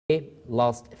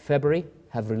last February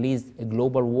have released a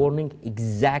global warning,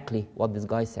 exactly what this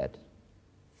guy said.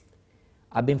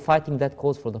 I've been fighting that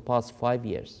cause for the past 5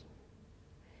 years.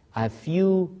 I have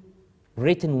few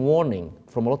written warning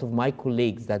from a lot of my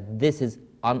colleagues that this is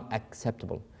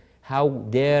unacceptable. How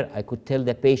dare I could tell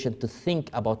the patient to think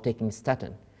about taking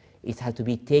statin. It had to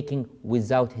be taken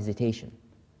without hesitation.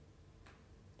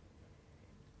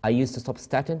 I used to stop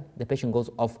statin. The patient goes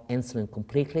off insulin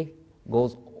completely,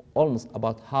 goes almost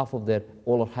about half of their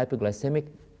oral hypoglycemic,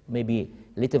 maybe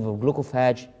a little of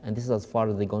glucophage, and this is as far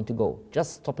as they're going to go.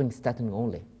 Just stopping statin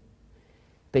only.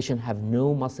 Patient have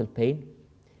no muscle pain.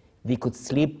 They could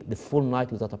sleep the full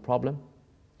night without a problem.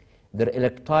 Their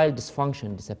erectile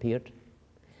dysfunction disappeared.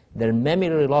 Their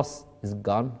memory loss is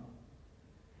gone.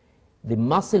 The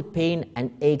muscle pain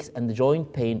and aches and the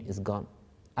joint pain is gone.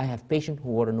 I have patients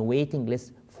who are on a waiting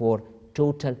list for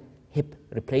total hip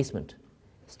replacement.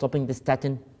 Stopping the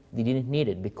statin, they didn't need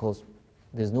it because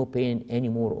there's no pain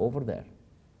anymore over there.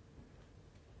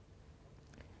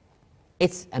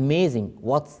 It's amazing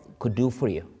what it could do for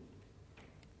you.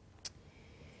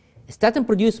 Statin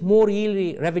produced more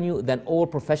yearly revenue than all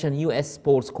professional US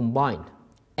sports combined.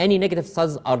 Any negative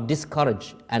studies are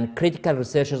discouraged and critical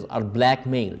researchers are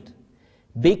blackmailed.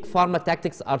 Big pharma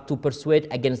tactics are to persuade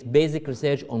against basic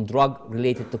research on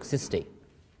drug-related toxicity.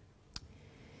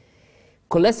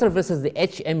 Cholesterol versus the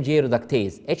HMG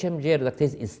reductase. HMG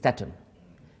reductase is statin.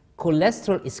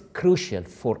 Cholesterol is crucial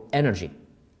for energy,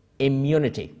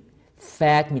 immunity,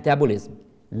 fat metabolism,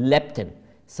 leptin,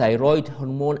 thyroid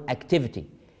hormone activity,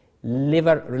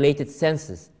 liver-related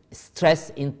senses,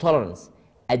 stress intolerance,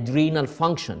 adrenal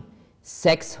function,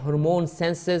 sex hormone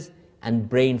senses, and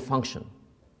brain function.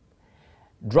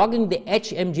 Drugging the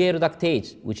HMG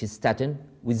reductase, which is statin,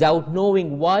 without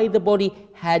knowing why the body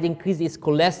had increased its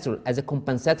cholesterol as a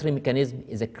compensatory mechanism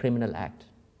is a criminal act.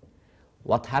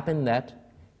 What happened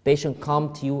that patient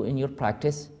come to you in your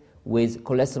practice with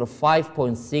cholesterol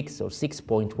 5.6 or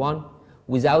 6.1,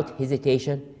 without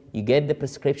hesitation, you get the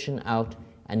prescription out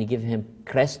and you give him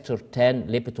Crestor 10,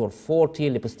 Lipitor 40,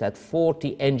 Lipostat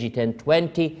 40, NG10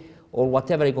 20, or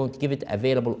whatever you're going to give it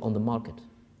available on the market.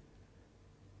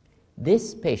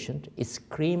 This patient is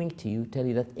screaming to you, tell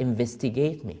you that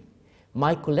investigate me.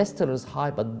 My cholesterol is high,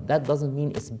 but that doesn't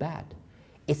mean it's bad.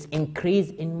 It's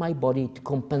increased in my body to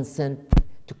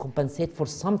compensate for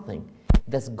something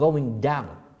that's going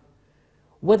down.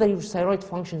 Whether your thyroid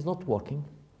function is not working,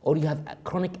 or you have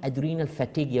chronic adrenal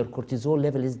fatigue, your cortisol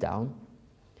level is down,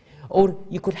 or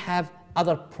you could have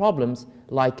other problems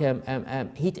like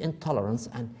heat intolerance,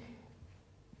 and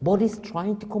body's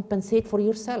trying to compensate for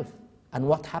yourself. And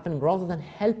what happened, rather than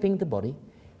helping the body,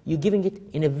 you're giving it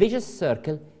in a vicious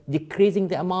circle, decreasing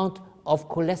the amount of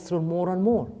cholesterol more and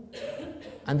more.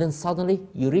 And then suddenly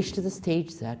you reach to the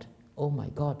stage that, oh my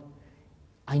God,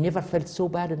 I never felt so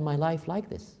bad in my life like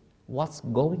this. What's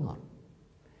going on?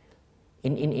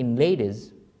 In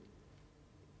ladies,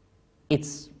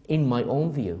 it's, in my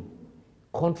own view,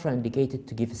 contraindicated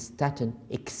to give statin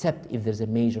except if there's a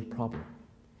major problem.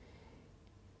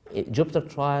 A Jupiter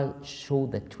trial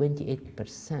showed that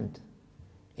 28%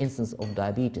 incidence of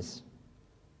diabetes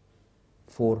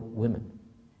for women.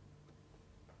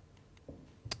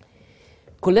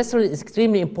 Cholesterol is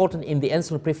extremely important in the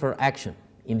insulin peripheral action.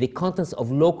 In the context of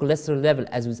low cholesterol level,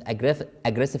 as with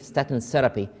aggressive statin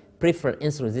therapy, peripheral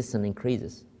insulin resistance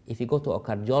increases. If you go to a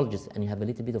cardiologist and you have a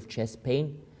little bit of chest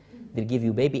pain, they'll give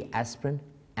you baby aspirin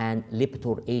and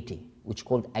Lipitor 80, which is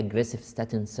called aggressive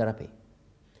statin therapy.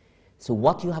 So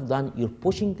what you have done, you're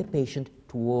pushing the patient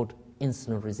toward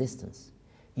insulin resistance.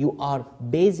 You are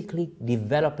basically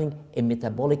developing a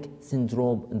metabolic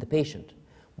syndrome in the patient.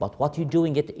 But what you're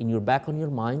doing it in your back on your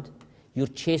mind, you're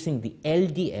chasing the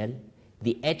LDL,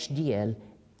 the HDL,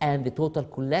 and the total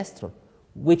cholesterol,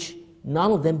 which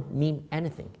none of them mean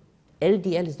anything.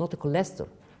 LDL is not a cholesterol.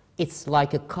 It's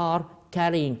like a car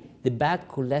carrying the bad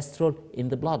cholesterol in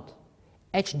the blood.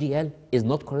 HDL is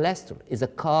not cholesterol. It's a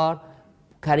car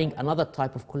carrying another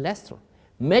type of cholesterol.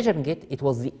 Measuring it, it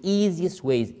was the easiest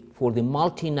way for the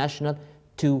multinational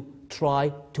to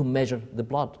try to measure the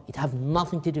blood. It has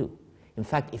nothing to do. In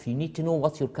fact, if you need to know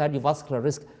what's your cardiovascular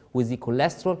risk with the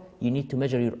cholesterol, you need to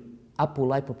measure your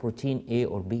apolipoprotein A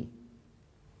or B.